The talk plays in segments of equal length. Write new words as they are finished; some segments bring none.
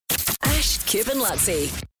Kip and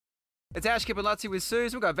Lutzi. It's Ash, Kip and Lutzi with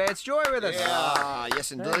Suze. We've got Vance Joy with us.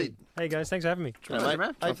 Yes, indeed. Hey guys, thanks for having me.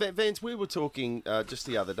 Hey, Vance, we were talking just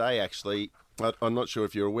the other day, actually. I'm not sure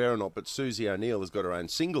if you're aware or not, but Susie O'Neill has got her own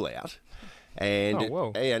single out. And,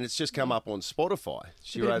 and it's just come up on Spotify.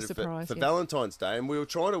 She wrote it for Valentine's Day, and we were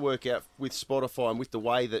trying to work out with Spotify and with the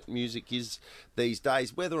way that music is these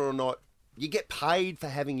days, whether or not you get paid for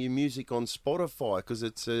having your music on Spotify, because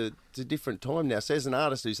it's a different time now. So as an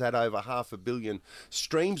artist who's had over 500 million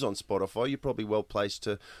streams on Spotify, you're probably well placed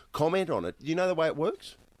to comment on it. Do you know the way it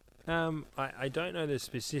works? I don't know the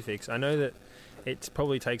specifics. I know that it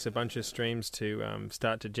probably takes a bunch of streams to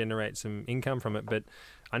start to generate some income from it, but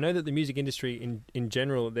I know that the music industry in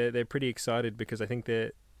general, they're pretty excited, because I think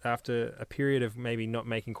they're, after a period of maybe not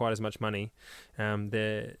making quite as much money,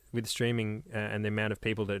 they're with streaming and the amount of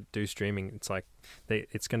people that do streaming, it's like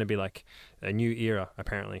it's going to be like a new era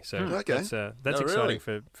apparently. So that's exciting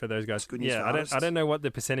for those guys. Good news for I don't know what the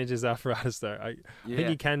percentages are for artists though. I think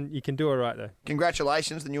you can do all right though.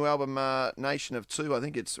 Congratulations, the new album Nation of Two. I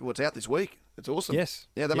think it's out this week. It's awesome. Yes.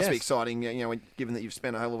 Yeah, that must be exciting. You know, given that you've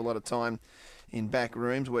spent a hell of a lot of time in back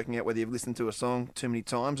rooms working out whether you've listened to a song too many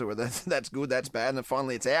times or whether that's good, that's bad, and then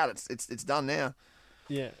finally it's out. It's done now.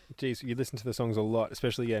 Yeah, geez, you listen to the songs a lot,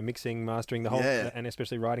 especially mixing, mastering the whole, and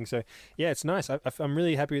especially writing. So yeah, it's nice. I'm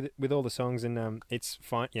really happy with all the songs, and it's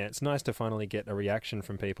fine. Yeah, it's nice to finally get a reaction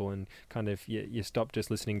from people, and kind of you stop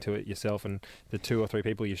just listening to it yourself, and the 2 or 3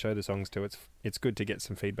 people you show the songs to. It's good to get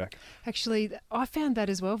some feedback. Actually, I found that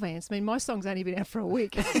as well, Vance. I mean, my song's only been out for a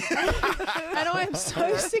week, and I am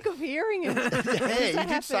so sick of hearing it. Yeah, you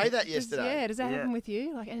did say that yesterday. Does that happen with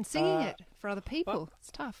you? And singing it for other people,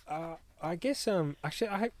 it's tough. I guess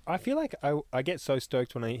actually I feel like I get so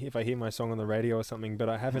stoked if I hear my song on the radio or something, but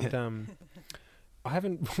I haven't I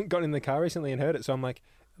haven't got in the car recently and heard it, so I'm like,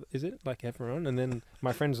 is it like everyone? And then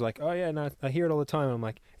my friends are like, oh yeah, no, I hear it all the time. And I'm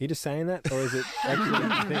like, are you just saying that, or is it actually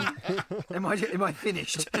a thing? Am I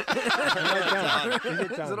finished? Is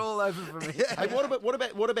it done? Is it all over for me? Hey,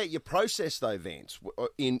 what about your process though, Vance?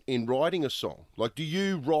 In writing a song, like, do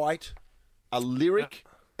you write a lyric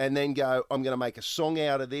and then go, I'm going to make a song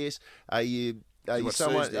out of this? Are you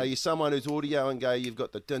someone who's audio and go, you've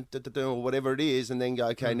got the dun, dun, dun, dun, or whatever it is, and then go,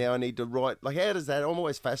 okay, now I need to write? Like, how does that? I'm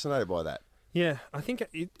always fascinated by that. Yeah, I think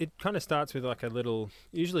it kind of starts with like a little.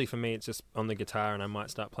 Usually for me, it's just on the guitar, and I might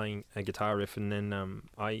start playing a guitar riff, and then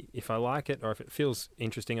if I like it or if it feels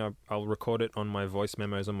interesting, I'll record it on my voice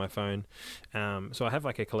memos on my phone. So I have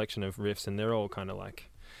like a collection of riffs, and they're all kind of like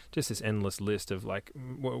just this endless list of like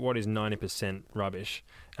what is 90% rubbish,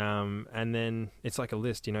 and then it's like a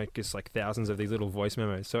list, just like thousands of these little voice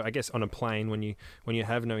memos. So I guess on a plane, when you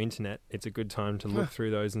have no internet, it's a good time to look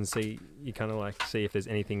through those and see if there's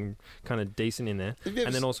anything kind of decent in there.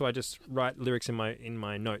 And then also I just write lyrics in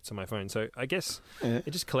my notes on my phone. So I guess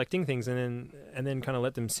it's just collecting things and then kind of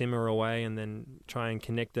let them simmer away, and then try and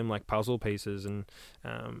connect them like puzzle pieces, and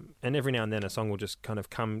every now and then a song will just kind of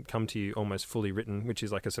come to you almost fully written, which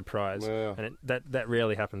is like a surprise. Wow. And that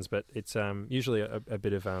rarely happens, but it's usually a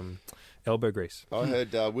bit of elbow grease. I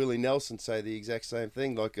heard Willie Nelson say the exact same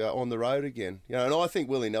thing, like On the Road Again. And I think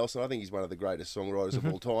Willie Nelson, I think he's one of the greatest songwriters of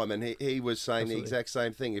all time, and he was saying the exact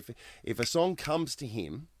same thing. If a song comes to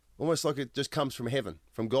him, almost like it just comes from heaven,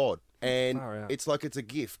 from God, and it's like it's a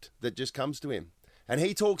gift that just comes to him. And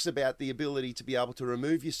he talks about the ability to be able to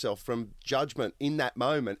remove yourself from judgment in that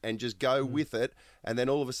moment and just go with it. And then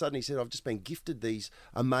all of a sudden he said, I've just been gifted these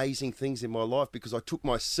amazing things in my life because I took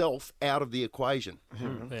myself out of the equation.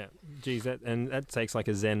 Yeah, geez, that takes like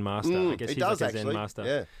a Zen master. I guess it he's does, like a actually. Zen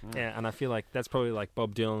master. Yeah, and I feel like that's probably like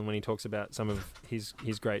Bob Dylan when he talks about some of his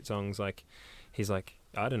great songs. Like, he's like,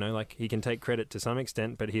 I don't know, like he can take credit to some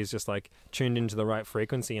extent, but he's just like tuned into the right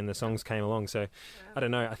frequency and the songs came along. So I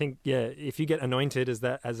don't know. I think, if you get anointed as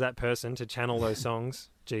that person to channel those songs,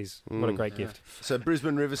 geez, what a great gift. So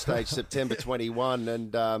Brisbane River Stage, September 21,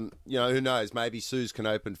 and who knows, maybe Suze can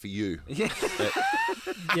open for you.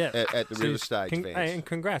 At the River Stage. And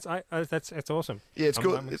congrats. That's awesome. Yeah, it's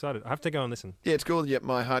cool. I'm excited. I have to go and listen. Yeah, it's cool. Yep,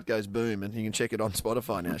 My Heart Goes Boom, and you can check it on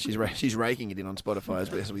Spotify now. She's raking it in on Spotify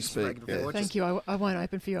as we speak. Thank you. I won't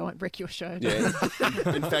open for you. I won't wreck your show. Yeah.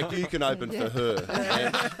 In fact, you can open for her.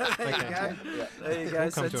 There you go.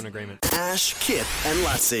 We'll come to an agreement. Ash, Kip and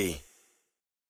Lutzi.